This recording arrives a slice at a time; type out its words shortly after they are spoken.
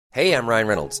Hey, I'm Ryan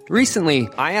Reynolds. Recently,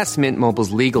 I asked Mint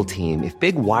Mobile's legal team if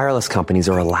big wireless companies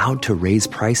are allowed to raise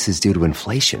prices due to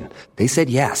inflation. They said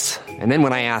yes. And then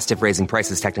when I asked if raising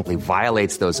prices technically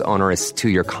violates those onerous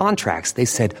two-year contracts, they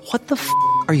said, "What the f***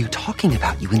 are you talking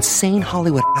about, you insane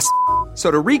Hollywood ass?" So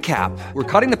to recap, we're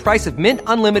cutting the price of Mint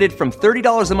Unlimited from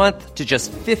 $30 a month to just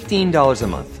 $15 a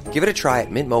month. Give it a try at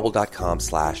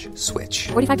mintmobile.com/switch.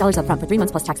 $45 up front for 3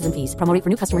 months plus taxes and fees. Promo rate for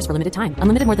new customers for limited time.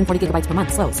 Unlimited more than 40 gigabytes per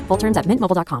month. Slows full terms at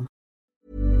mintmobile.com.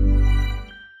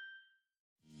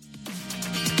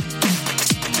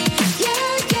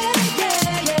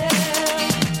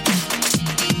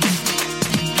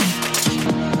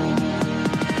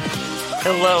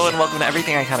 Hello and welcome to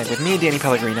Everything Iconic with me, Danny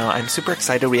Pellegrino. I'm super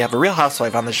excited. We have a Real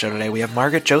Housewife on the show today. We have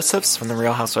Margaret Josephs from the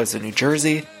Real Housewives of New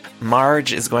Jersey.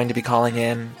 Marge is going to be calling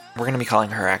in. We're going to be calling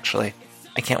her, actually.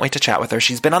 I can't wait to chat with her.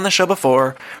 She's been on the show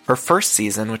before. Her first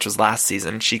season, which was last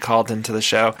season, she called into the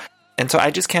show. And so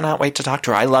I just cannot wait to talk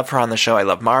to her. I love her on the show. I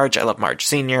love Marge. I love Marge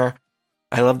Sr.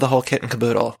 I love the whole kit and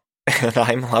caboodle. And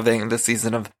I'm loving this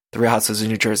season of the Real Housewives of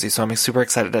New Jersey. So I'm super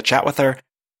excited to chat with her.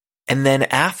 And then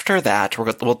after that,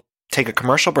 we'll take a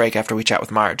commercial break after we chat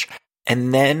with Marge.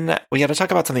 And then we got to talk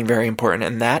about something very important,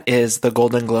 and that is the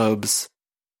Golden Globes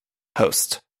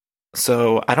host.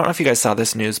 So I don't know if you guys saw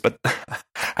this news, but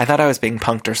I thought I was being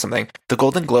punked or something. The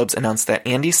Golden Globes announced that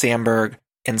Andy Samberg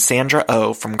and Sandra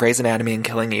Oh from Grey's Anatomy and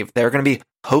Killing Eve, they're going to be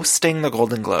hosting the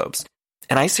Golden Globes.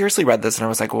 And I seriously read this and I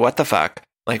was like, what the fuck?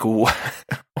 Like, what?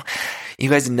 You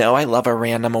guys know I love a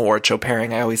random award show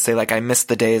pairing. I always say, like, I miss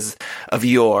the days of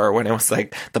yore when it was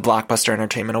like the Blockbuster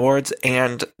Entertainment Awards.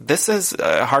 And this is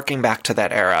harking back to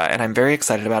that era. And I'm very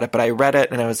excited about it. But I read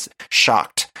it and I was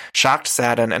shocked,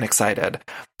 saddened, and excited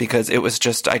because it was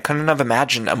just, I couldn't have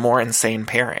imagined a more insane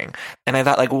pairing. And I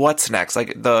thought, like, what's next?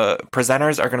 Like, the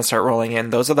presenters are going to start rolling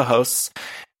in. Those are the hosts.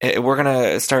 We're going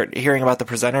to start hearing about the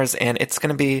presenters and it's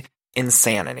going to be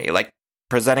insanity. Like,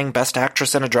 presenting Best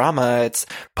Actress in a Drama, it's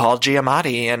Paul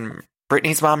Giamatti and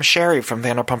Britney's mom Sherry from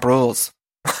Vanderpump Rules.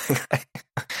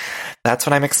 That's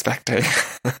what I'm expecting.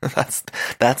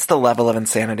 That's the level of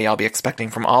insanity I'll be expecting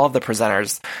from all of the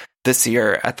presenters this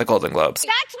year at the Golden Globes.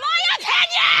 That's my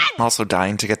opinion! I'm also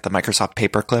dying to get the Microsoft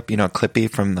Paperclip, Clippy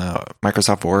from the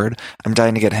Microsoft Word. I'm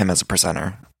dying to get him as a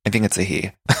presenter. I think it's a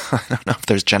he. I don't know if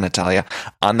there's genitalia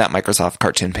on that Microsoft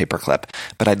cartoon paperclip,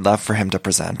 but I'd love for him to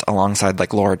present alongside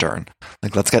like Laura Dern.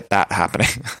 Like, let's get that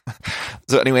happening.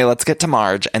 So anyway, let's get to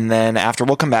Marge, and then after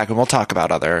we'll come back and we'll talk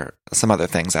about some other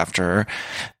things after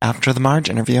the Marge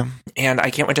interview. And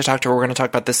I can't wait to talk to her. We're going to talk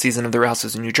about this season of The Real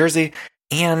Housewives of New Jersey,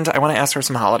 and I want to ask her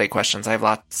some holiday questions. I have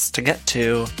lots to get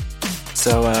to,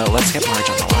 so let's get Marge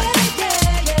on the line.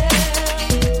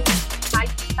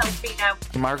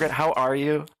 Margaret, how are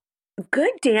you?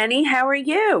 Good, Danny. How are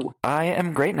you? I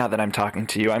am great now that I'm talking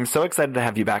to you. I'm so excited to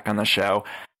have you back on the show.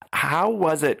 How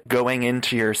was it going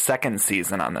into your second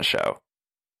season on the show?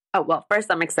 Oh, well,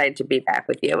 first, I'm excited to be back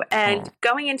with you. And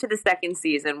going into the second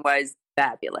season was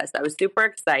fabulous. I was super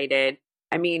excited.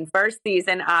 I mean, first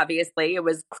season, obviously, it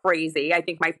was crazy. I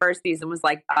think my first season was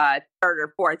like third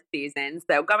or fourth season.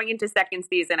 So going into second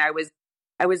season, I was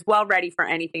well ready for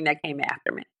anything that came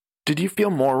after me. Did you feel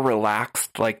more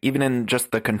relaxed, like even in just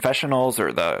the confessionals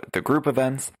or the group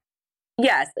events?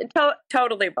 Yes,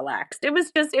 totally relaxed.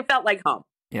 It felt like home.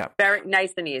 Yeah. Very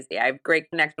nice and easy. I have great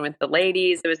connection with the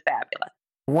ladies. It was fabulous.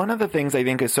 One of the things I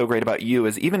think is so great about you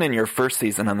is even in your first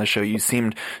season on the show, you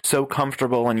seemed so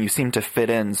comfortable and you seemed to fit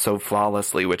in so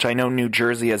flawlessly, which I know New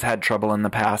Jersey has had trouble in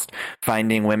the past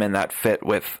finding women that fit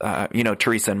with,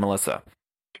 Teresa and Melissa.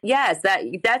 Yes,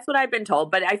 that's what I've been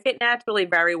told, but I fit naturally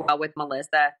very well with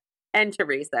Melissa and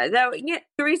Teresa. Though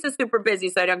Teresa's super busy,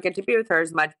 so I don't get to be with her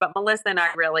as much. But Melissa and I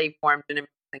really formed an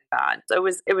amazing bond, so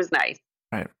it was nice.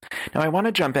 Right. Now I want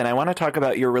to jump in. I want to talk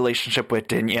about your relationship with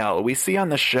Danielle. We see on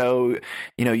the show,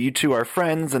 you two are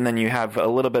friends, and then you have a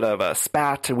little bit of a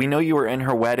spat. We know you were in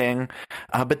her wedding,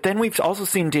 but then we've also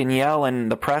seen Danielle in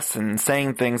the press and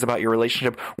saying things about your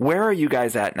relationship. Where are you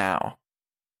guys at now?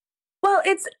 Well,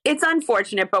 it's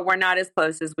unfortunate, but we're not as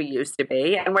close as we used to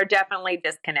be, and we're definitely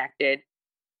disconnected.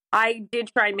 I did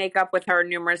try and make up with her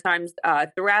numerous times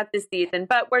throughout the season,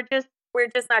 but we're just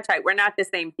not tight. We're not the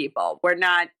same people. We're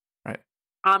not. Right.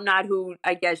 I'm not who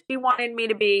I guess she wanted me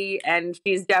to be, and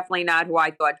she's definitely not who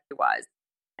I thought she was.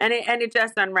 And it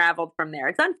just unraveled from there.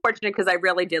 It's unfortunate because I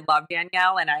really did love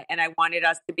Danielle, and I wanted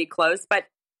us to be close, but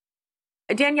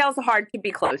Danielle's hard to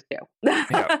be close to.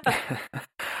 Yeah.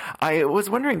 I was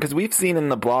wondering because we've seen in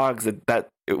the blogs that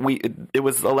it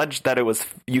was alleged that it was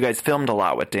you guys filmed a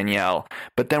lot with Danielle,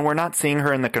 but then we're not seeing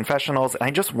her in the confessionals.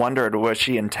 I just wondered, was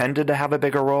she intended to have a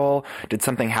bigger role? Did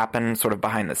something happen sort of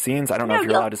behind the scenes? I don't know if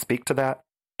you're allowed to speak to that.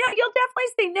 No, you'll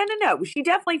definitely see. No. She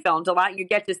definitely filmed a lot. You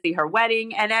get to see her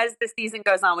wedding. And as the season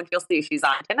goes on, which you'll see, she's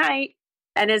on tonight.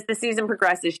 And as the season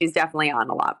progresses, she's definitely on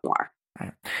a lot more.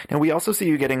 Right. Now, we also see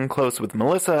you getting close with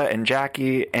Melissa and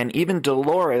Jackie and even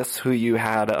Dolores, who you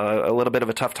had a little bit of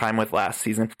a tough time with last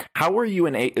season. How were you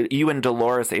and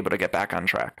Dolores able to get back on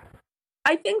track?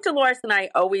 I think Dolores and I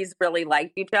always really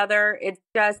liked each other. It's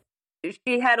just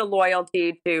she had a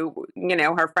loyalty to,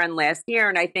 her friend last year.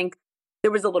 And I think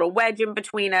there was a little wedge in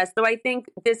between us. So I think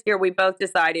this year we both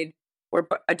decided we're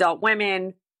adult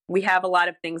women. We have a lot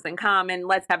of things in common.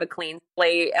 Let's have a clean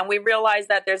slate. And we realized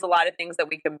that there's a lot of things that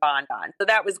we can bond on. So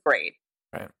that was great.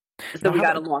 Right. So we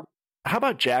got along. How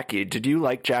about Jackie? Did you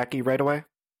like Jackie right away?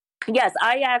 Yes,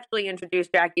 I actually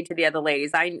introduced Jackie to the other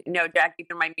ladies. I know Jackie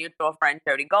through my mutual friend,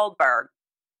 Jody Goldberg.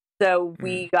 So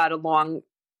we got along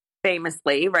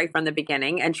famously right from the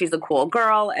beginning. And she's a cool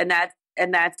girl. And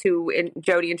that's who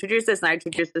Jody introduced us. And I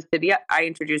introduced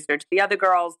her to the other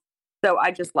girls. So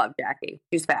I just love Jackie.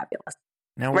 She's fabulous.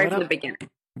 Now, right from the beginning.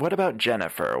 What about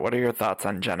Jennifer? What are your thoughts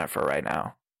on Jennifer right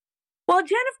now? Well,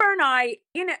 Jennifer and I,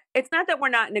 it's not that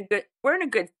we're in a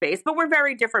good space, but we're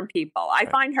very different people. I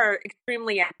find her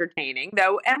extremely entertaining,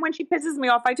 though. And when she pisses me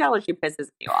off, I tell her she pisses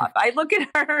me off. I look at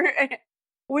her,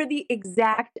 we're the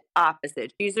exact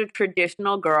opposite. She's a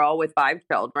traditional girl with 5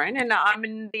 children, and I'm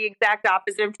in the exact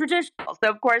opposite of traditional. So,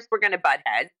 of course, we're going to butt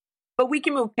heads, but we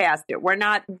can move past it. We're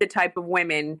not the type of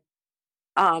women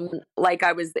like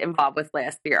I was involved with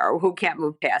last year, who can't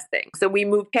move past things. So we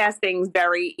move past things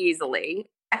very easily,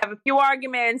 have a few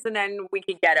arguments, and then we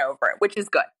can get over it, which is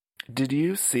good. Did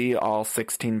you see all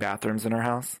 16 bathrooms in her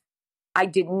house? I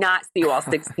did not see all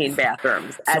 16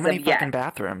 bathrooms. So many fucking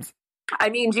bathrooms. I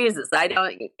mean, Jesus,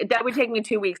 that would take me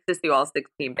 2 weeks to see all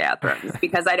 16 bathrooms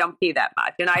because I don't pee that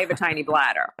much and I have a tiny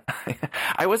bladder.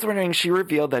 I was wondering, she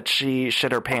revealed that she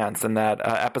shit her pants in that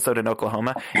episode in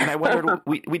Oklahoma. And I wondered,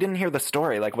 we didn't hear the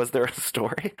story. Like, was there a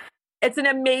story? It's an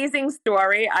amazing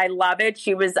story. I love it.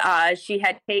 She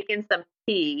had taken some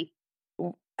tea.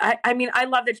 I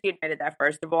love that she admitted that,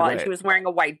 first of all. Right. And she was wearing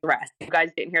a white dress. You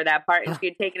guys didn't hear that part. And she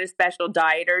had taken a special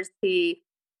dieter's tea.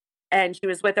 And she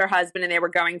was with her husband and they were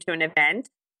going to an event.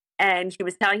 And she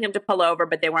was telling him to pull over,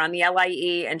 but they were on the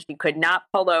LIE and she could not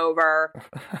pull over.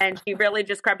 And she really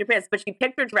just crapped her pants. But she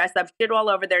picked her dress up, shit all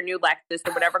over their new Lexus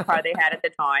or whatever car they had at the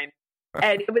time.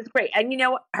 And it was great. And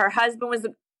her husband was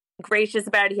gracious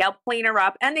about it. He helped clean her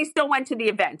up. And they still went to the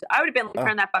event. I would have been like,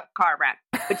 turn that fucking car around.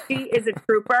 But she is a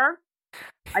trooper.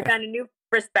 I found a new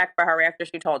respect for her after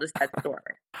she told us that story.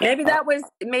 Maybe that was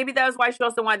why she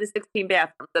also wanted the 16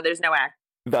 bathrooms, so there's no accident.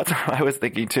 That's what I was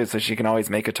thinking too, so she can always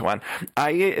make it to one.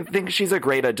 I think she's a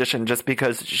great addition just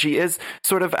because she is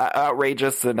sort of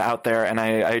outrageous and out there, and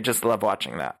I just love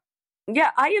watching that.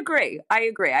 Yeah, I agree.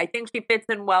 I think she fits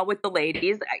in well with the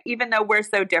ladies. Even though we're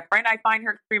so different, I find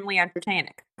her extremely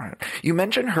entertaining. You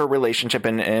mentioned her relationship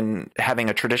and having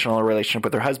a traditional relationship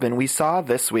with her husband. We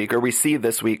see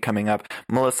this week coming up,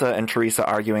 Melissa and Teresa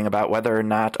arguing about whether or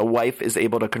not a wife is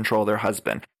able to control their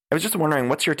husband. I was just wondering,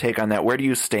 what's your take on that? Where do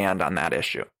you stand on that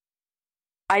issue?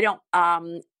 I don't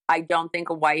think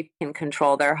a wife can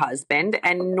control their husband,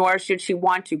 and nor should she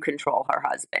want to control her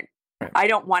husband. Right. I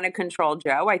don't want to control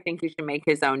Joe. I think he should make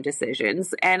his own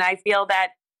decisions. And I feel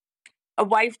that a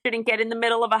wife shouldn't get in the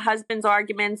middle of a husband's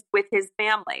arguments with his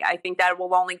family. I think that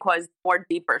will only cause more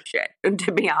deeper shit,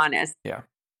 to be honest. Yeah.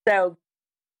 So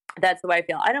that's the way I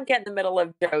feel. I don't get in the middle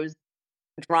of Joe's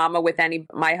drama with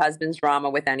my husband's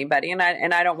drama with anybody, and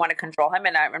I don't want to control him,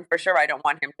 and for sure I don't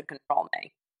want him to control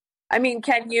me. I mean,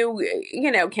 can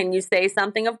you say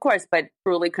something? Of course, but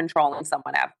truly controlling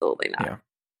someone, absolutely not. Yeah.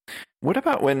 What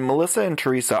about when Melissa and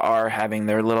Teresa are having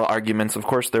their little arguments? Of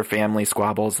course, their family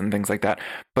squabbles and things like that.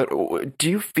 But do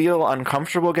you feel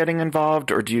uncomfortable getting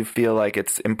involved, or do you feel like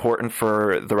it's important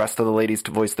for the rest of the ladies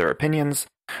to voice their opinions?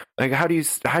 Like, how do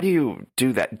you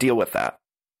do that? Deal with that?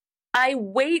 I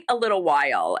wait a little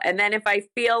while, and then if I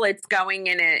feel it's going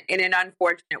in an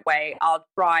unfortunate way, I'll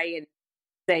try and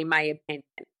say my opinion.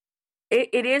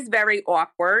 It is very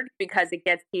awkward because it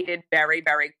gets heated very,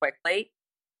 very quickly.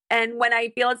 And when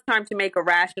I feel it's time to make a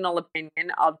rational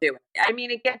opinion, I'll do it. I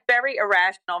mean, it gets very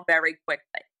irrational very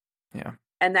quickly. Yeah.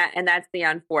 And that's the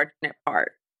unfortunate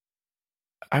part.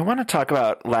 I want to talk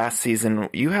about last season.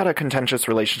 You had a contentious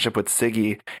relationship with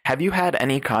Siggy. Have you had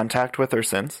any contact with her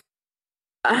since?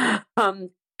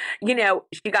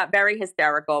 She got very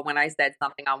hysterical when I said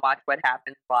something on Watch What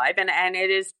Happens Live. And it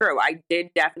is true. I did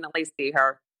definitely see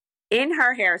her in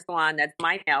her hair salon. That's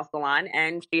my nail salon.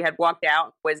 And she had walked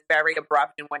out, was very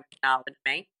abrupt and wouldn't acknowledge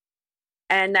me.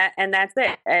 And that's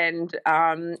it. And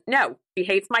no, she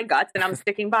hates my guts, and I'm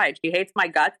sticking by it. She hates my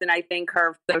guts, and I think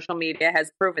her social media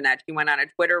has proven that. She went on a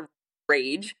Twitter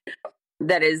rage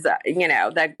that is,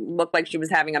 that looked like she was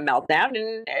having a meltdown.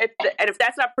 And if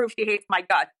that's not proof she hates my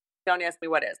guts, don't ask me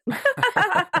what is.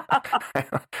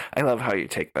 I love how you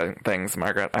take things,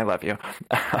 Margaret. I love you.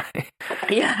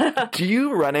 Yeah. Do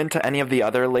you run into any of the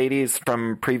other ladies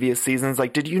from previous seasons?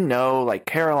 Like, did you know, like,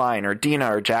 Caroline or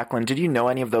Dina or Jacqueline? Did you know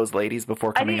any of those ladies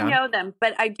before coming on? I didn't know them,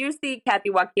 but I do see Kathy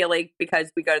Wakili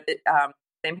because we go to the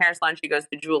same hair salon. She goes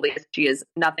to Julia's. She is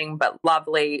nothing but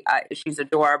lovely. She's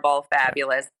adorable,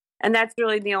 fabulous. And that's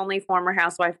really the only former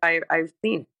housewife I've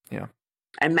seen. Yeah.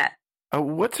 And met.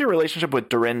 What's your relationship with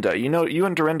Dorinda? You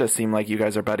and Dorinda seem like you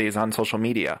guys are buddies on social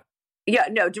media. Yeah,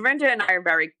 no, Dorinda and I are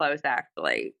very close,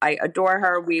 actually. I adore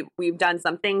her. We've done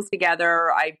some things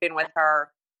together. I've been with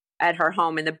her at her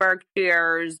home in the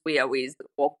Berkshires. We always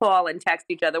will call and text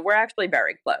each other. We're actually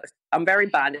very close. I'm very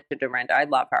bonded to Dorinda. I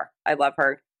love her. I love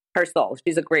her soul.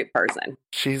 She's a great person.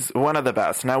 She's one of the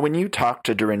best. Now, when you talk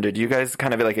to Dorinda, do you guys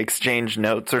kind of like exchange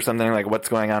notes or something, like what's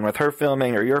going on with her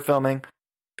filming or your filming?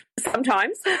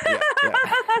 Sometimes. Yeah.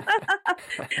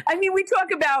 I mean, we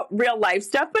talk about real life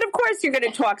stuff, but of course you're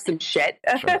going to talk some shit.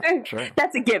 Sure.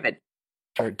 That's a given.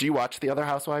 Sure. Do you watch the other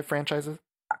Housewife franchises?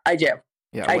 I do.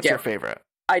 Yeah. What's your favorite?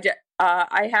 I do.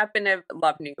 I happen to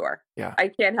love New York. Yeah. I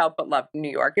can't help but love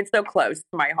New York. It's so close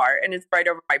to my heart, and it's right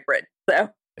over my bridge.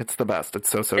 So it's the best. It's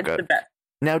so it's good. The best.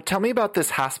 Now, tell me about this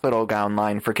hospital gown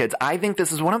line for kids. I think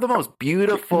this is one of the most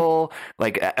beautiful,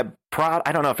 like,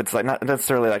 I don't know if it's like not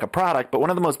necessarily like a product, but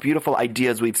one of the most beautiful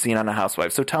ideas we've seen on a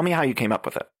housewife. So tell me how you came up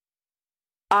with it.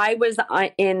 I was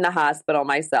in the hospital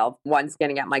myself once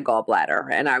getting at my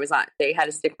gallbladder, and they had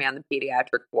to stick me on the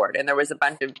pediatric ward, and there was a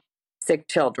bunch of sick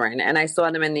children, and I saw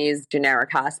them in these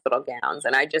generic hospital gowns,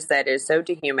 and I just said, it is so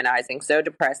dehumanizing, so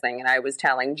depressing, and I was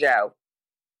telling Joe,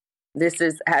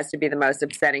 has to be the most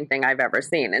upsetting thing I've ever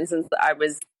seen. And since I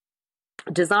was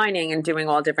designing and doing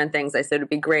all different things, I said it'd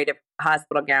be great if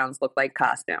hospital gowns look like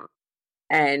costumes.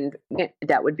 And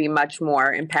that would be much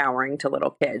more empowering to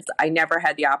little kids. I never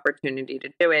had the opportunity to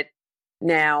do it.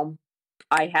 Now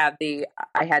I had the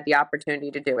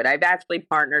opportunity to do it. I've actually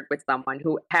partnered with someone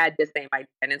who had the same idea,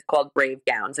 and it's called Brave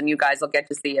Gowns, and you guys will get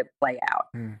to see it play out.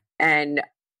 And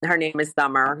her name is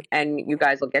Summer, and you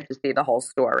guys will get to see the whole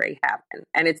story happen.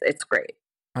 And it's great.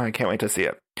 Oh, I can't wait to see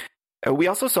it. We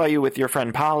also saw you with your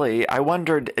friend Polly. I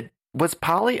wondered, was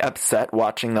Polly upset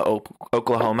watching the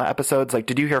Oklahoma episodes? Like,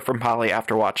 did you hear from Polly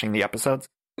after watching the episodes?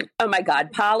 Oh, my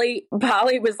God. Polly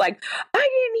was like, I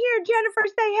didn't hear Jennifer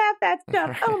say half that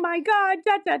stuff. Oh, my God.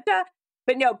 Da, da, da.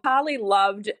 But no, Polly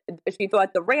she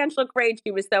thought the ranch looked great.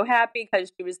 She was so happy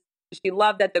because she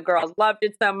loved that the girls loved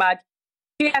it so much.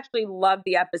 She actually loved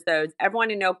the episodes.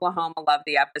 Everyone in Oklahoma loved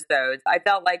the episodes. I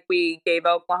felt like we gave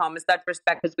Oklahoma such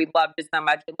respect because we loved it so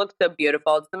much. It looks so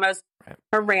beautiful. It's the most,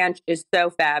 her ranch is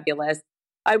so fabulous.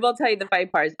 I will tell you the funny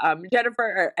part is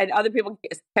Jennifer and other people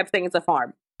kept saying it's a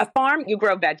farm. A farm, you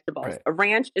grow vegetables. Right. A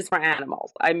ranch is for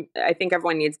animals. I think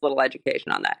everyone needs a little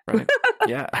education on that. Right.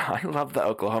 Yeah, I love the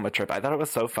Oklahoma trip. I thought it was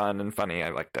so fun and funny.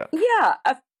 I liked it.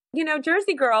 Yeah,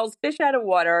 Jersey girls, fish out of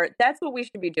water, that's what we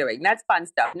should be doing. That's fun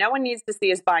stuff. No one needs to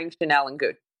see us buying Chanel and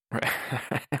Gucci.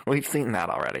 Right. We've seen that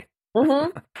already.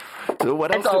 Mm-hmm. So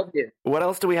what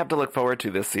else do we have to look forward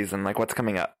to this season? Like, what's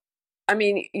coming up? I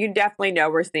mean, you definitely know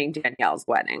we're seeing Danielle's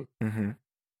wedding,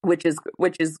 which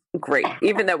is great.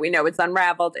 Even though we know it's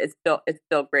unraveled, it's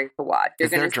still great to watch.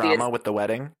 Is there drama with the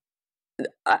wedding?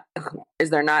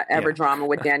 Is there not ever drama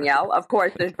with Danielle? Of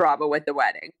course, there's drama with the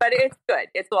wedding, but it's good.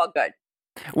 It's all good.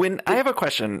 I have a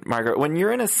question, Margaret, when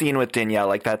you're in a scene with Danielle,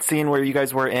 like that scene where you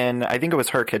guys were in, I think it was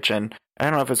her kitchen. I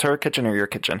don't know if it's her kitchen or your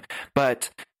kitchen, but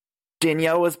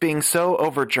Danielle was being so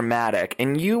over dramatic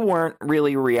and you weren't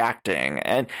really reacting.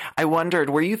 And I wondered,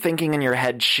 were you thinking in your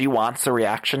head, she wants a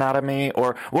reaction out of me?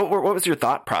 Or what was your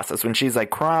thought process when she's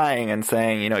like crying and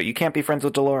saying, you can't be friends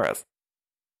with Dolores?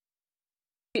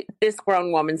 This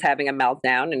grown woman's having a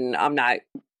meltdown, and I'm not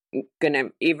going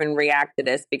to even react to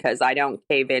this because I don't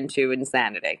cave into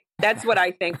insanity. That's what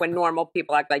I think when normal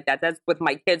people act like that. That's with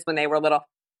my kids when they were little.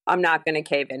 I'm not going to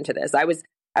cave into this. I was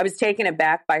taken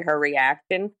aback by her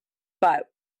reaction, but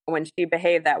when she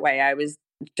behaved that way, I was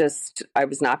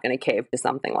not going to cave to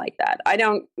something like that. I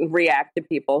don't react to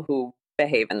people who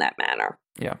behave in that manner.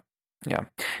 Yeah. Yeah.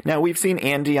 Now, we've seen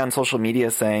Andy on social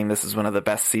media saying this is one of the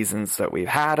best seasons that we've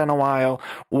had in a while.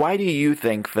 Why do you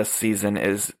think this season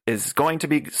is going to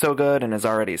be so good and is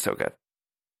already so good?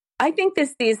 I think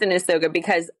this season is so good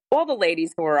because all the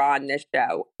ladies who are on this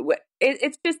show,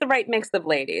 it's just the right mix of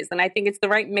ladies. And I think it's the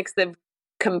right mix of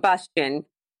combustion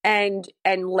and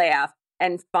laugh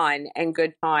and fun and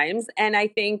good times. And I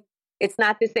think it's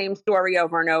not the same story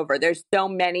over and over. There's so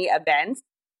many events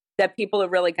that people are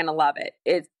really going to love it.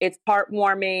 It's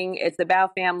heartwarming. It's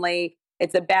about family.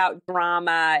 It's about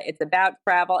drama. It's about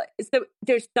travel. So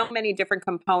there's so many different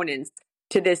components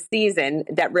to this season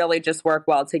that really just work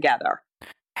well together.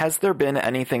 Has there been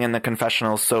anything in the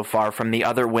confessionals so far from the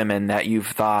other women that you've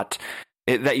thought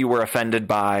that you were offended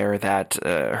by or that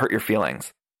hurt your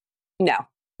feelings? No.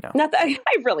 Not that I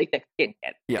have really thick skin,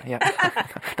 kid. Yeah.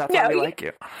 That's why we like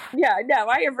you. Yeah, no,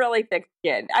 I have really thick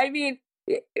skin. I mean,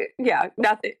 yeah,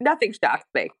 nothing shocks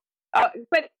me.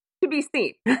 But to be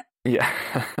seen. Yeah,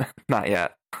 not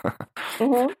yet.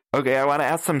 Mm-hmm. Okay, I want to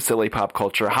ask some silly pop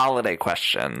culture holiday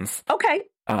questions. Okay.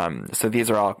 So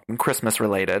these are all Christmas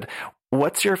related.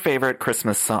 What's your favorite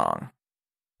Christmas song?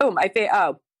 Oh,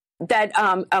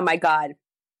 oh my God.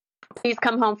 Please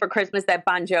Come Home for Christmas, that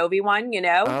Bon Jovi one, you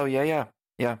know? Oh, yeah.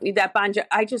 That Bon Jovi,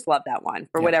 I just love that one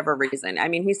for whatever reason. I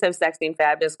mean, he's so sexy and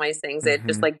fabulous when he sings it.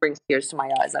 Just like brings tears to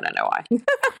my eyes. I don't know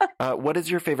why. What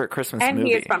is your favorite Christmas movie? And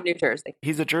he is from New Jersey.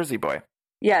 He's a Jersey boy.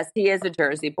 Yes, he is a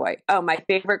Jersey boy. Oh, my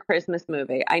favorite Christmas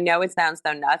movie. I know it sounds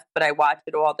so nuts, but I watch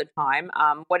it all the time.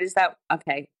 What is that?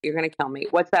 Okay, you're going to kill me.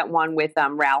 What's that one with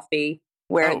Ralphie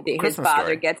where his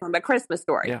father gets him? A Christmas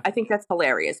Story. Yeah. I think that's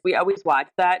hilarious. We always watch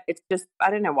that. It's just, I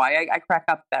don't know why. I crack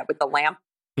up that with the lamp.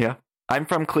 Yeah. I'm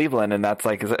from Cleveland, and that's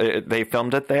like, they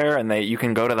filmed it there, and you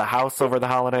can go to the house over the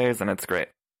holidays, and it's great.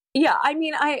 Yeah, I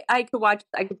mean, I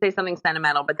could say something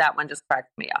sentimental, but that one just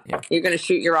cracks me up. Yeah. You're going to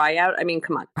shoot your eye out? I mean,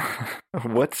 come on.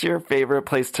 What's your favorite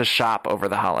place to shop over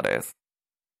the holidays?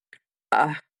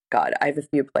 God, I have a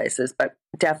few places, but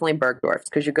definitely Bergdorf's,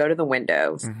 because you go to the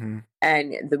windows,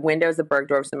 and the windows of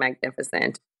Bergdorf's are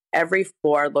magnificent. Every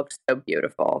floor looks so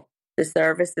beautiful. The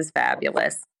service is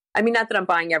fabulous. I mean, not that I'm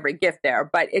buying every gift there,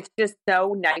 but it's just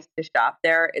so nice to shop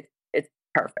there. It's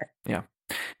perfect. Yeah.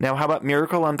 Now, how about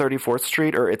Miracle on 34th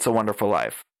Street or It's a Wonderful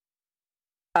Life?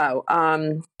 Oh,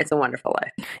 It's a Wonderful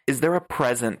Life. Is there a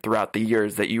present throughout the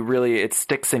years that it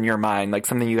sticks in your mind, like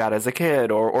something you got as a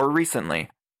kid or recently?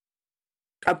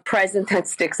 A present that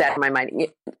sticks out of my mind.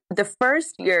 The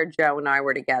first year Joe and I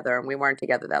were together, and we weren't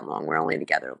together that long. We were only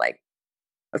together like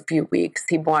a few weeks.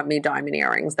 He bought me diamond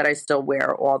earrings that I still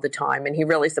wear all the time. And he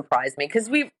really surprised me because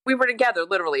we were together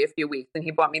literally a few weeks, and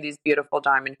he bought me these beautiful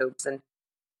diamond hoops, and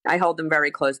I hold them very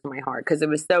close to my heart because it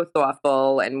was so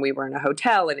thoughtful, and we were in a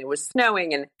hotel and it was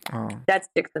snowing, and that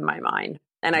sticks in my mind,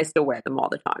 and I still wear them all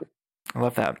the time. I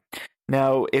love that.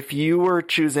 Now, if you were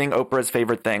choosing Oprah's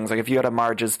favorite things, like if you had a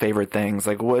Marge's favorite things,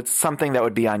 like what's something that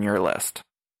would be on your list?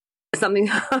 Something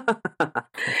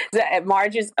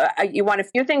Marge's. You want a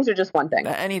few things or just one thing?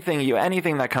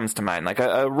 Anything that comes to mind, like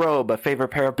a robe, a favorite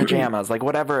pair of pajamas, like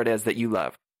whatever it is that you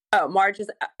love. Oh, Marge's.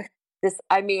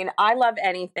 I love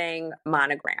anything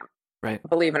monogram. Right.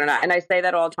 Believe it or not, and I say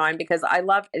that all the time because I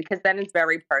love it because then it's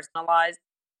very personalized.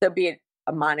 So be it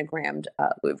a monogrammed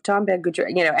Louis Vuitton bag,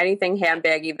 anything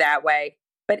handbaggy that way.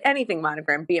 But anything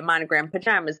monogram, be it monogram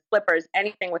pajamas, slippers,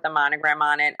 anything with a monogram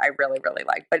on it, I really, really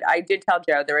like. But I did tell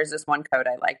Joe there is this one coat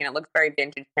I like, and it looks very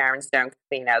vintage Sharon Stone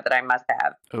Casino that I must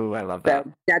have. Oh, I love that.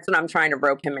 So that's what I'm trying to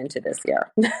rope him into this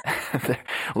year.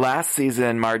 Last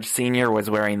season, Marge Sr. was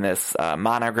wearing this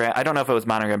monogram. I don't know if it was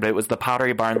monogram, but it was the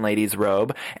Pottery Barn Ladies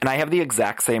robe. And I have the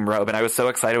exact same robe. And I was so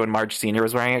excited when Marge Sr.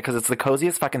 was wearing it because it's the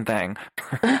coziest fucking thing.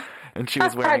 And she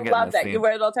was wearing it. I love that. You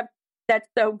wear it all the time. That's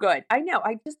so good. I know.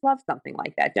 I just love something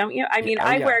like that, don't you? I mean,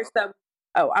 wear some.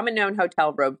 Oh, I'm a known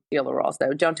hotel robe stealer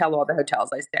also. Don't tell all the hotels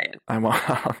I stay in.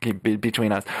 I'll keep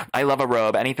between us. I love a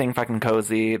robe. Anything fucking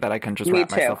cozy that I can just wrap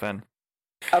myself in.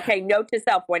 Okay, note to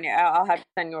self, I'll have to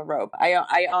send you a robe.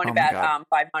 I own about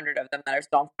 500 of them that are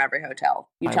stolen from every hotel.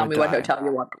 You tell me what hotel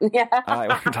you want. Yeah.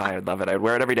 I would love it. I'd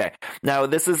wear it every day. Now,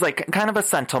 this is like kind of a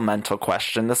sentimental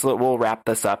question. We'll wrap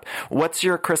this up. What's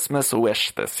your Christmas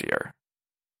wish this year?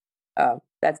 Oh,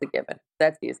 that's a given.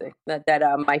 That's easy. That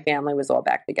my family was all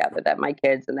back together, that my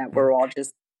kids and that we're all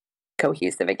just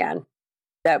cohesive again,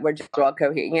 that we're just all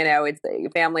cohesive.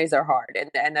 Families are hard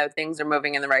and though things are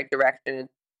moving in the right direction,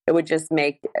 it would just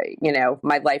make,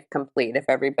 my life complete if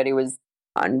everybody was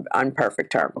on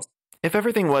perfect terms. If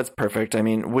everything was perfect, I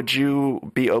mean, would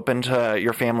you be open to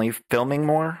your family filming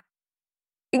more?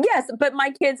 Yes, but my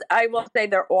kids, I will say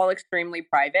they're all extremely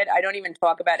private. I don't even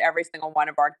talk about every single one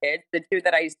of our kids. The two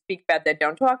that I speak about that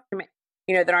don't talk to me,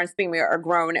 that aren't speaking to me are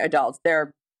grown adults.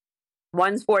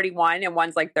 One's 41 and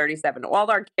one's like 37.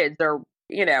 All our kids are,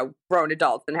 grown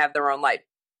adults and have their own life.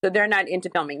 So they're not into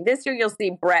filming. This year, you'll see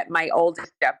Brett, my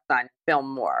oldest stepson,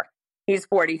 film more. He's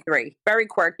 43. Very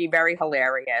quirky, very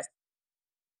hilarious.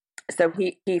 So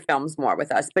he films more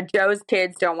with us. But Joe's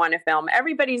kids don't want to film.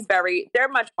 Everybody's they're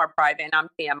much more private, and I'm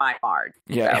TMI Marge.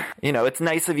 Yeah. So. It's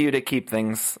nice of you to keep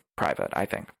things private, I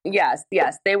think. Yes.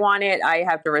 They want it. I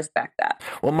have to respect that.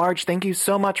 Well, Marge, thank you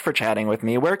so much for chatting with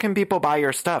me. Where can people buy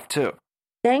your stuff, too?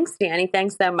 Thanks, Danny.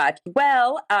 Thanks so much.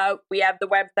 Well, we have the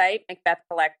website,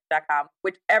 MacbethCollect.com,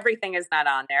 which everything is not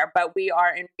on there, but we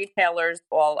are in retailers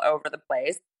all over the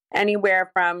place.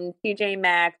 Anywhere from TJ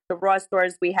Maxx to Ross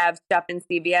stores. We have stuff in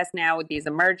CVS now with these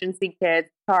emergency kits,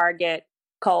 Target,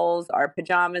 Kohl's. Our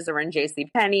pajamas are in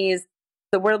JCPenney's.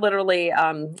 So we're literally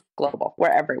global. We're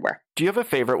everywhere. Do you have a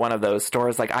favorite one of those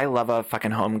stores? Like, I love a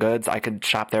fucking Home Goods. I could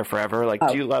shop there forever. Like,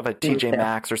 do you love a TJ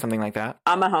Maxx or something like that?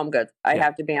 I'm a Home Goods. I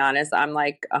have to be honest. I'm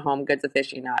like a Home Goods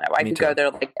aficionado. I could go there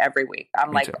like every week.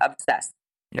 I'm like obsessed.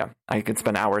 Yeah, I could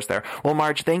spend hours there. Well,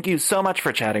 Marge, thank you so much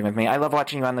for chatting with me. I love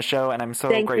watching you on the show, and I'm so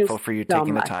grateful for you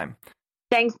taking the time.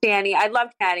 Thanks, Danny. I love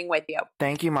chatting with you.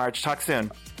 Thank you, Marge. Talk soon.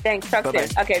 Thanks. Talk soon.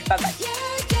 Okay, bye-bye.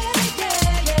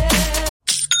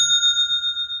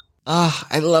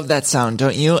 I love that sound,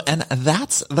 don't you? And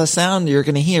that's the sound you're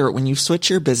going to hear when you switch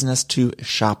your business to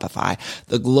Shopify,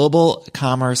 the global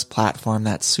commerce platform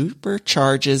that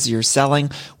supercharges your selling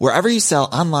wherever you sell,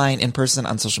 online, in person,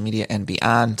 on social media, and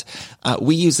beyond.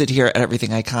 We use it here at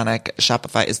Everything Iconic.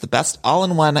 Shopify is the best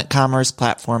all-in-one commerce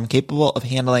platform capable of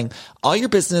handling all your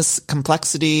business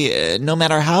complexity, no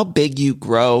matter how big you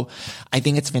grow. I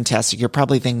think it's fantastic. You're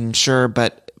probably thinking, sure,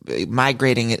 but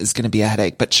migrating is going to be a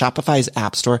headache, but Shopify's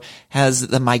App Store has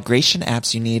the migration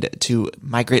apps you need to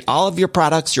migrate all of your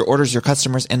products, your orders, your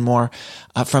customers, and more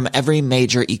from every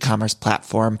major e-commerce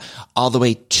platform all the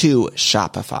way to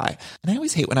Shopify. And I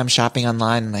always hate when I'm shopping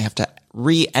online and I have to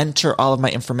re-enter all of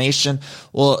my information.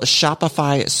 Well,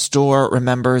 Shopify store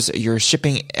remembers your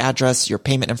shipping address, your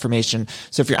payment information.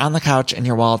 So if you're on the couch and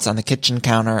your wallet's on the kitchen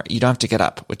counter, you don't have to get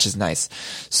up, which is nice.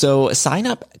 So sign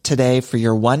up today for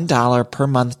your $1 per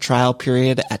month trial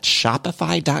period at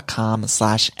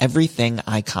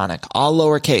shopify.com/everythingiconic, all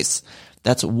lowercase.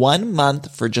 That's 1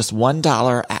 month for just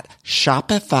 $1 at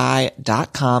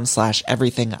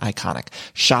shopify.com/everythingiconic.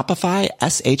 Shopify,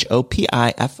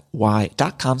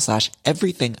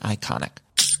 shopify.com/everythingiconic.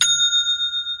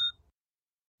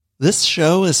 This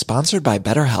show is sponsored by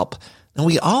BetterHelp. And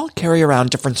we all carry around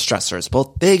different stressors,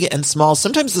 both big and small.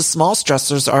 Sometimes the small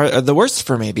stressors are the worst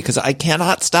for me because I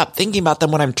cannot stop thinking about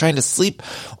them when I'm trying to sleep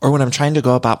or when I'm trying to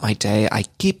go about my day. I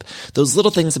keep those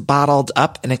little things bottled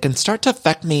up and it can start to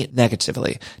affect me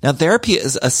negatively. Now, therapy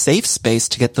is a safe space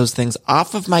to get those things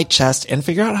off of my chest and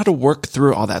figure out how to work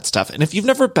through all that stuff. And if you've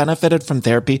never benefited from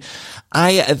therapy,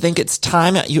 I think it's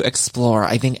time you explore.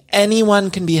 I think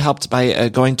anyone can be helped by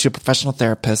going to a professional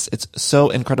therapist. It's so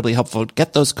incredibly helpful to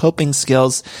get those coping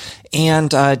skills and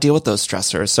deal with those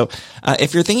stressors. So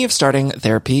if you're thinking of starting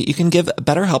therapy, you can give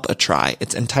BetterHelp a try.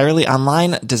 It's entirely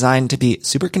online, designed to be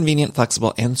super convenient,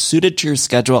 flexible, and suited to your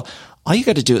schedule. All you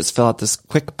got to do is fill out this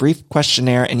quick, brief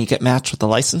questionnaire and you get matched with a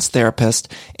licensed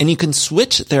therapist, and you can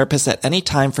switch therapists at any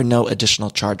time for no additional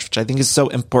charge, which I think is so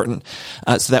important.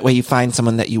 So that way you find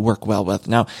someone that you work well with.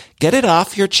 Now, get it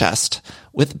off your chest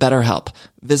with BetterHelp.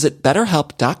 Visit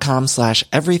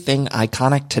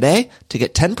BetterHelp.com/everythingiconic today to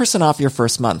get 10% off your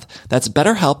first month. That's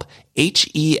BetterHelp,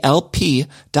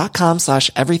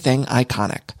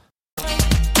 HELP.com/everythingiconic.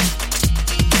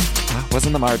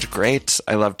 Wasn't the Marge great?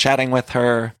 I love chatting with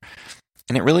her.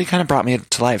 And it really kind of brought me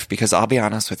to life because I'll be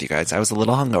honest with you guys, I was a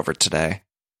little hungover today.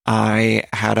 I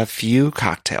had a few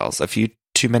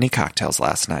too many cocktails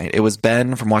last night. It was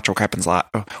Ben from Watch What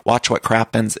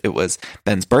Crappens. It was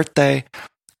Ben's birthday,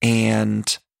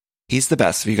 and he's the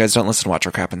best. If you guys don't listen to Watch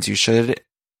What Crappens, you should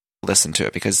listen to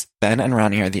it because Ben and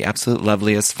Ronnie are the absolute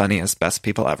loveliest, funniest, best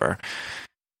people ever.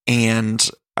 And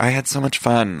I had so much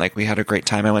fun. Like, we had a great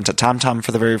time. I went to Tom Tom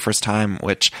for the very first time,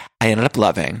 which I ended up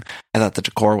loving. I thought the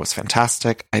decor was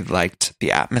fantastic. I liked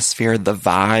the atmosphere, the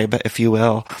vibe, if you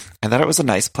will. I thought it was a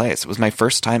nice place. It was my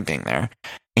first time being there,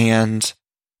 and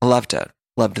I loved it.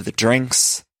 Loved the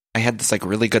drinks. I had this like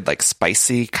really good like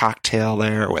spicy cocktail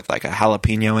there with like a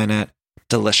jalapeno in it.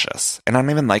 Delicious. And I don't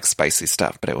even like spicy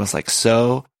stuff, but it was like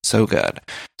so good.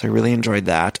 So I really enjoyed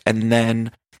that. And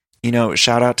then,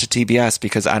 shout out to TBS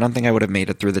because I don't think I would have made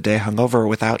it through the day hungover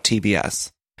without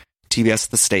TBS. TBS,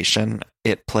 the station,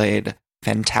 it played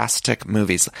fantastic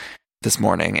movies this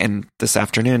morning and this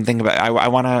afternoon. Think about it. I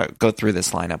want to go through this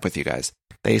lineup with you guys.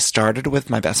 They started with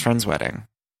My Best Friend's Wedding.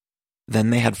 Then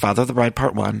they had Father of the Bride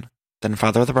Part 1, then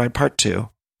Father of the Bride Part 2,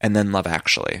 and then Love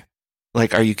Actually.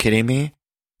 Like, are you kidding me?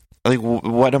 Like,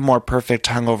 what a more perfect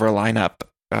hungover lineup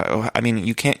I mean,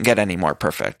 you can't get any more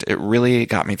perfect. It really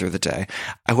got me through the day.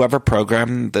 Whoever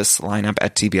programmed this lineup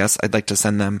at TBS, I'd like to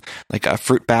send them like a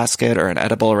fruit basket or an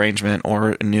edible arrangement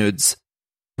or nudes.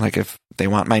 Like if they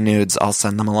want my nudes, I'll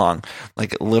send them along.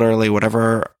 Like literally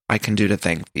whatever I can do to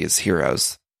thank these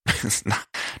heroes.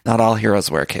 Not all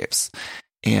heroes wear capes.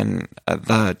 And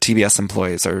the TBS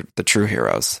employees are the true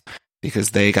heroes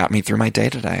because they got me through my day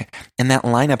today. And that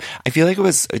lineup, I feel like it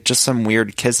was just some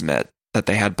weird kismet that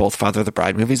they had both Father of the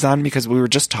Bride movies on, because we were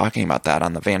just talking about that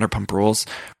on the Vanderpump Rules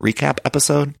recap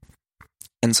episode.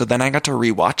 And so then I got to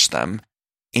rewatch them,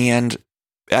 and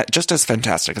just as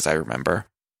fantastic as I remember.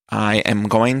 I am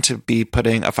going to be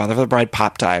putting a Father of the Bride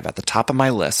pop dive at the top of my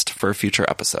list for a future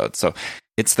episode. So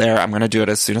it's there. I'm going to do it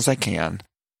as soon as I can.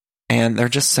 And they're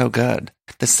just so good.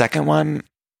 The second one,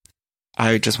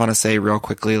 I just want to say real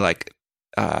quickly, like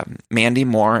Mandy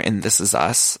Moore in This Is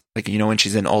Us, like, you know, when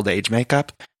she's in old age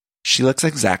makeup, she looks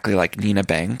exactly like Nina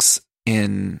Banks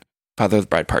in Father of the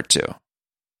Bride Part 2.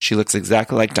 She looks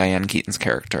exactly like Diane Keaton's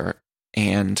character.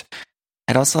 And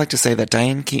I'd also like to say that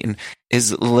Diane Keaton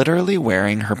is literally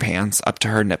wearing her pants up to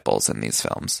her nipples in these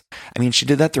films. I mean, she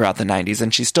did that throughout the 90s,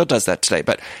 and she still does that today.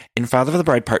 But in Father of the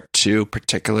Bride Part 2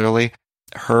 particularly,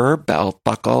 her belt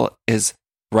buckle is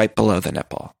right below the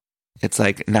nipple. It's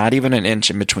like not even an inch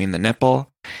in between the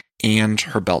nipple and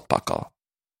her belt buckle.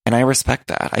 And I respect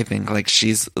that. I think like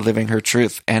she's living her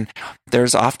truth. And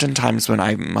there's often times when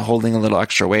I'm holding a little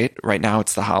extra weight. Right now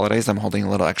it's the holidays. I'm holding a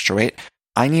little extra weight.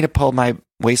 I need to pull my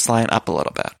waistline up a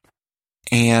little bit.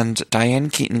 And Diane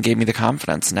Keaton gave me the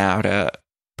confidence now to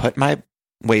put my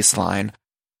waistline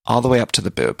all the way up to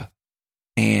the boob.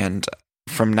 And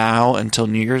from now until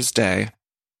New Year's Day,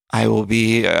 I will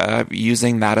be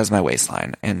using that as my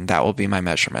waistline, and that will be my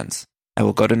measurements. I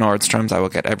will go to Nordstrom's. I will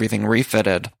get everything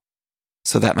refitted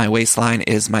so that my waistline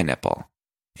is my nipple.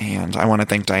 And I want to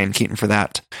thank Diane Keaton for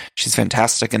that. She's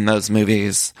fantastic in those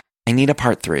movies. I need a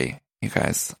part 3, you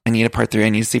guys. I need a part 3. I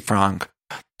need to see Franck.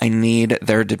 I need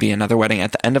there to be another wedding.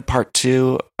 At the end of part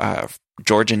 2,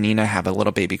 George and Nina have a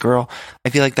little baby girl. I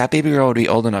feel like that baby girl would be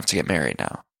old enough to get married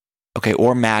now. Okay,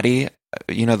 or Maddie,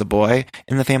 you know, the boy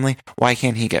in the family. Why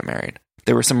can't he get married?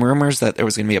 There were some rumors that there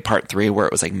was going to be a part 3 where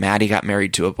it was like Maddie got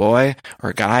married to a boy or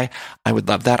a guy. I would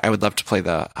love that. I would love to play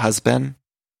the husband.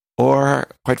 Or,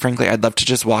 quite frankly, I'd love to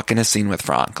just walk in a scene with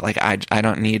Franck. Like, I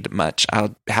don't need much.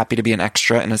 I'm happy to be an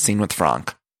extra in a scene with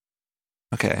Franck.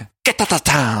 Okay. Get that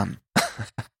time!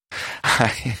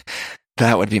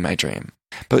 That would be my dream.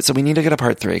 But so we need to get a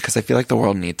part 3 because I feel like the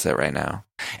world needs it right now.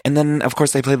 And then, of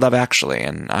course, they played Love Actually,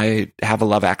 and I have a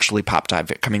Love Actually pop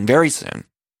dive coming very soon.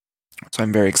 So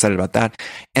I'm very excited about that.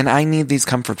 And I need these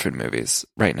comfort food movies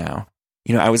right now.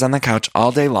 You know, I was on the couch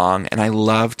all day long, and I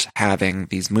loved having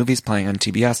these movies playing on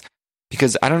TBS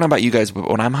because I don't know about you guys, but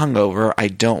when I'm hungover, I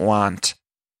don't want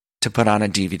to put on a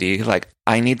DVD. Like,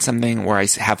 I need something where I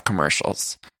have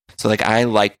commercials. So, like, I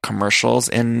like commercials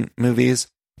in movies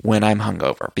when I'm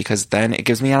hungover because then it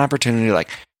gives me an opportunity to, like,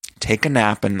 take a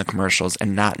nap in the commercials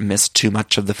and not miss too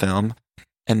much of the film.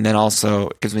 And then also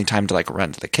it gives me time to, like,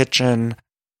 run to the kitchen,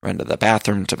 run to the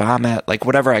bathroom to vomit, like,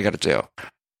 whatever I got to do.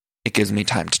 It gives me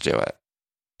time to do it.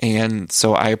 And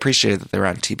so I appreciated that they were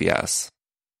on TBS.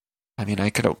 I mean,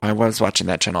 I was watching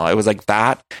that channel. It was like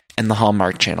that and the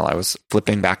Hallmark channel. I was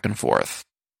flipping back and forth.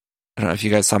 I don't know if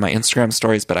you guys saw my Instagram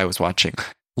stories, but I was watching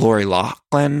Lori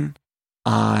Loughlin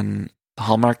on the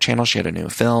Hallmark channel. She had a new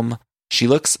film. She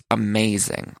looks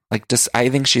amazing. Like, just, I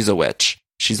think she's a witch.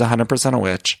 She's 100% a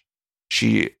witch.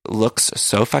 She looks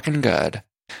so fucking good.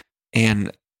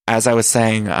 And as I was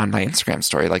saying on my Instagram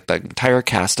story, like, the entire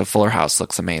cast of Fuller House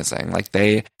looks amazing. Like,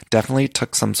 they definitely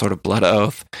took some sort of blood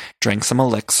oath, drank some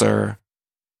elixir.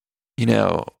 You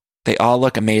know, they all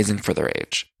look amazing for their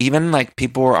age. Even, like,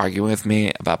 people were arguing with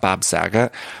me about Bob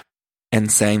Saget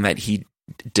and saying that he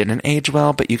didn't age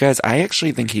well. But you guys, I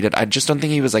actually think he did. I just don't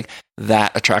think he was, like,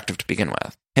 that attractive to begin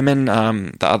with. Him and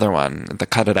the other one, the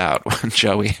Cut It Out,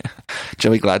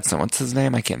 Joey Gladstone. What's his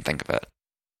name? I can't think of it.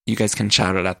 You guys can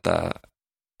shout it at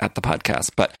the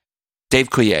podcast, but Dave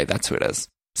Coulier, that's who it is.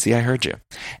 See, I heard you.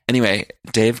 Anyway,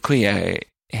 Dave Coulier,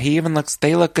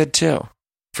 they look good too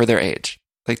for their age.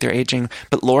 Like, they're aging,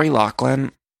 but Lori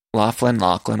Loughlin,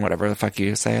 whatever the fuck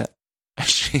you say it,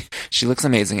 she looks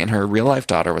amazing, and her real life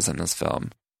daughter was in this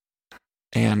film.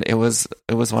 And it was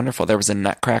wonderful. There was a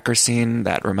nutcracker scene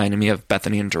that reminded me of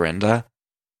Bethany and Dorinda.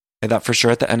 I thought for sure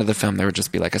at the end of the film there would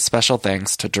just be like a special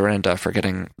thanks to Dorinda for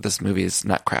getting this movie's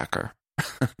nutcracker.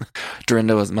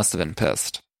 Dorinda must have been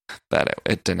pissed that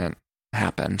it didn't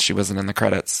happen. She wasn't in the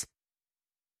credits.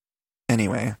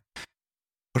 Anyway,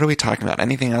 what are we talking about?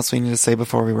 Anything else we need to say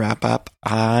before we wrap up?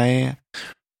 I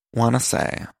want to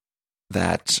say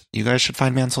that you guys should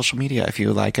find me on social media if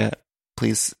you like it.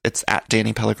 Please, it's at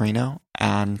Danny Pellegrino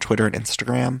on Twitter and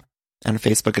Instagram. And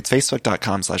Facebook, it's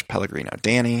facebook.com/Pellegrino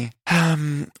Danny.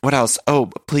 What else?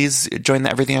 Oh, please join the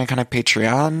Everything Iconic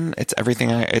Patreon.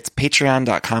 It's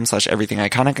patreon.com/Everything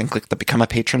Iconic, and click the Become a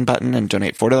Patron button and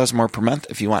donate $4 more per month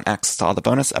if you want access to all the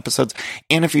bonus episodes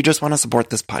and if you just want to support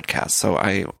this podcast. So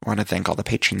I want to thank all the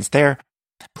patrons there.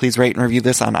 Please rate and review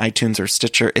this on iTunes or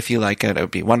Stitcher if you like it. It would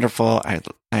be wonderful. I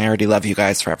already love you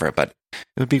guys forever, but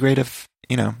it would be great if,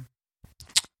 you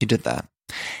did that.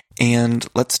 And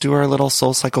let's do our little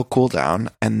Soul Cycle cool down.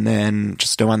 And then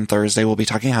just know on Thursday we'll be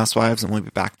talking Housewives and we'll be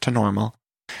back to normal.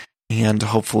 And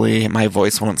hopefully my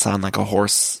voice won't sound like a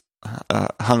horse,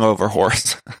 hungover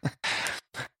horse.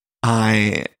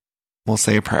 I will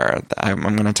say a prayer. I'm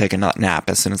going to take a nap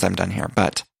as soon as I'm done here.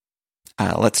 But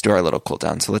let's do our little cool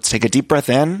down. So let's take a deep breath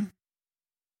in.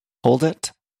 Hold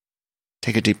it.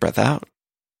 Take a deep breath out.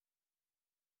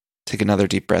 Take another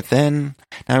deep breath in.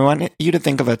 Now I want you to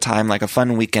think of a time like a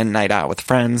fun weekend night out with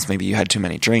friends. Maybe you had too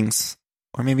many drinks,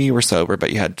 or maybe you were sober,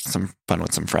 but you had some fun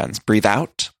with some friends. Breathe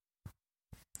out.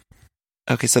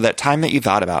 Okay, so that time that you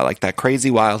thought about, like that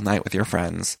crazy wild night with your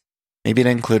friends, maybe it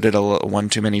included one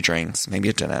too many drinks, maybe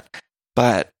it didn't.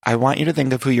 But I want you to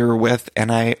think of who you were with,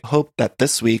 and I hope that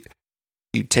this week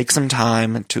you take some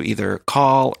time to either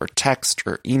call or text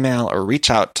or email or reach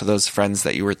out to those friends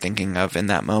that you were thinking of in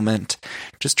that moment.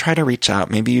 Just try to reach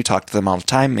out. Maybe you talk to them all the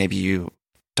time. Maybe you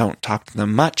don't talk to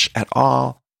them much at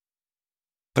all.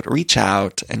 But reach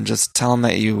out and just tell them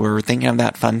that you were thinking of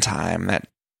that fun time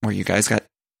where you guys got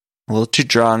a little too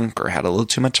drunk or had a little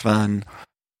too much fun.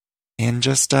 And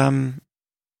just,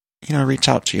 reach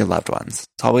out to your loved ones.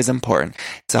 It's always important.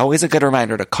 It's always a good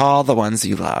reminder to call the ones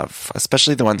you love,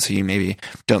 especially the ones who you maybe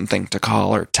don't think to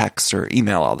call or text or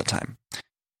email all the time.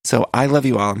 So I love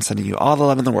you all. I'm sending you all the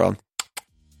love in the world.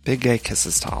 Big gay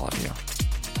kisses to all of you.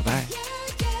 Bye-bye.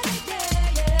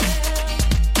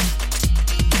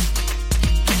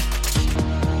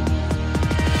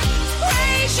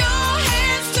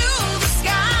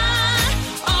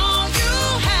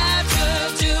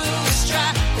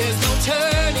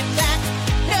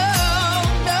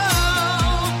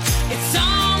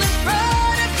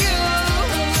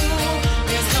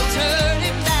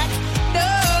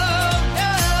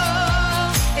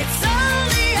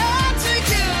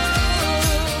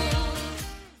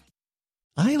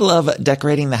 I love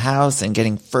decorating the house and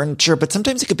getting furniture, but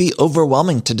sometimes it could be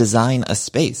overwhelming to design a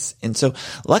space. And so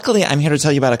luckily, I'm here to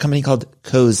tell you about a company called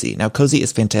Cozy. Now, Cozy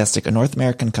is fantastic, a North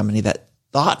American company that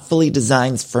thoughtfully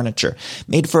designs furniture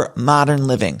made for modern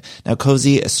living. Now,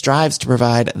 Cozy strives to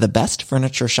provide the best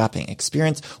furniture shopping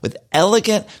experience with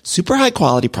elegant, super high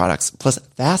quality products, plus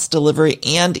fast delivery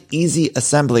and easy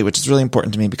assembly, which is really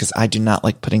important to me because I do not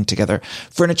like putting together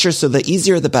furniture. So the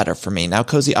easier, the better for me. Now,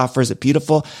 Cozy offers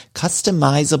beautiful,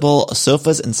 customizable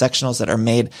sofas and sectionals that are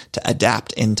made to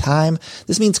adapt in time.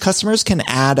 This means customers can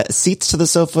add seats to the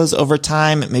sofas over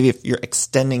time. Maybe if you're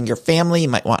extending your family, you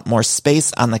might want more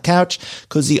space on the couch.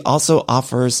 Cozy also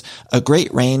offers a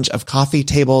great range of coffee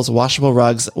tables, washable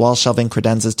rugs, wall shelving,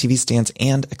 credenzas, TV stands,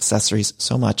 and accessories.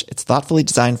 So much. It's thoughtfully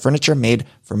designed furniture made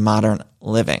for modern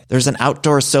living. There's an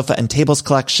outdoor sofa and tables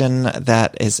collection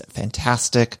that is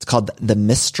fantastic. It's called the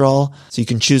Mistral. So you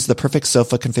can choose the perfect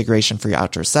sofa configuration for your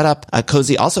outdoor setup.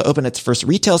 Cozy also opened its first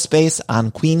retail space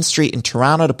on Queen Street in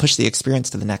Toronto to push the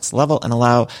experience to the next level and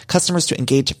allow customers to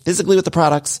engage physically with the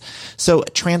products. So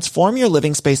transform your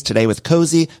living space today with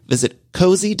Cozy. Visit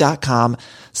Cozy.com,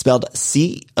 spelled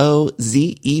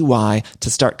COZEY, to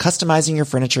start customizing your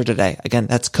furniture today. Again,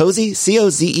 that's Cozy,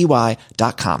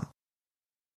 COZEY.com.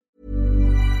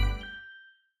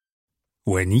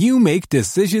 When you make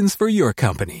decisions for your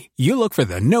company, you look for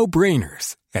the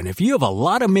no-brainers. And if you have a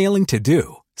lot of mailing to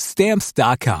do,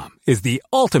 Stamps.com is the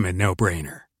ultimate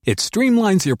no-brainer. It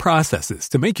streamlines your processes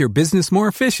to make your business more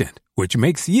efficient, which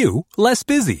makes you less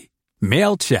busy.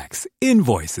 Mail checks,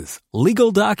 invoices,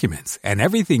 legal documents, and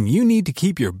everything you need to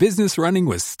keep your business running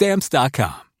with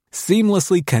Stamps.com.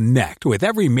 Seamlessly connect with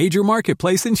every major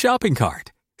marketplace and shopping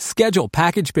cart. Schedule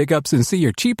package pickups and see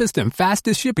your cheapest and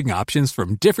fastest shipping options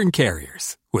from different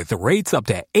carriers, with rates up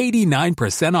to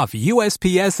 89% off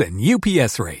USPS and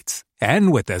UPS rates.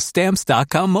 And with the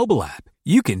Stamps.com mobile app,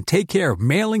 you can take care of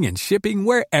mailing and shipping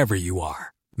wherever you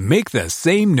are. Make the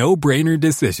same no-brainer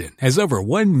decision as over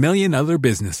 1 million other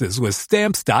businesses with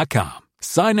Stamps.com.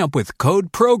 Sign up with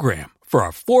code PROGRAM for a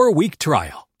 4-week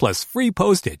trial, plus free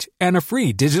postage and a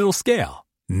free digital scale.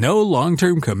 No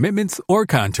long-term commitments or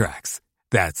contracts.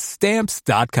 That's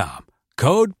Stamps.com.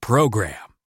 Code PROGRAM.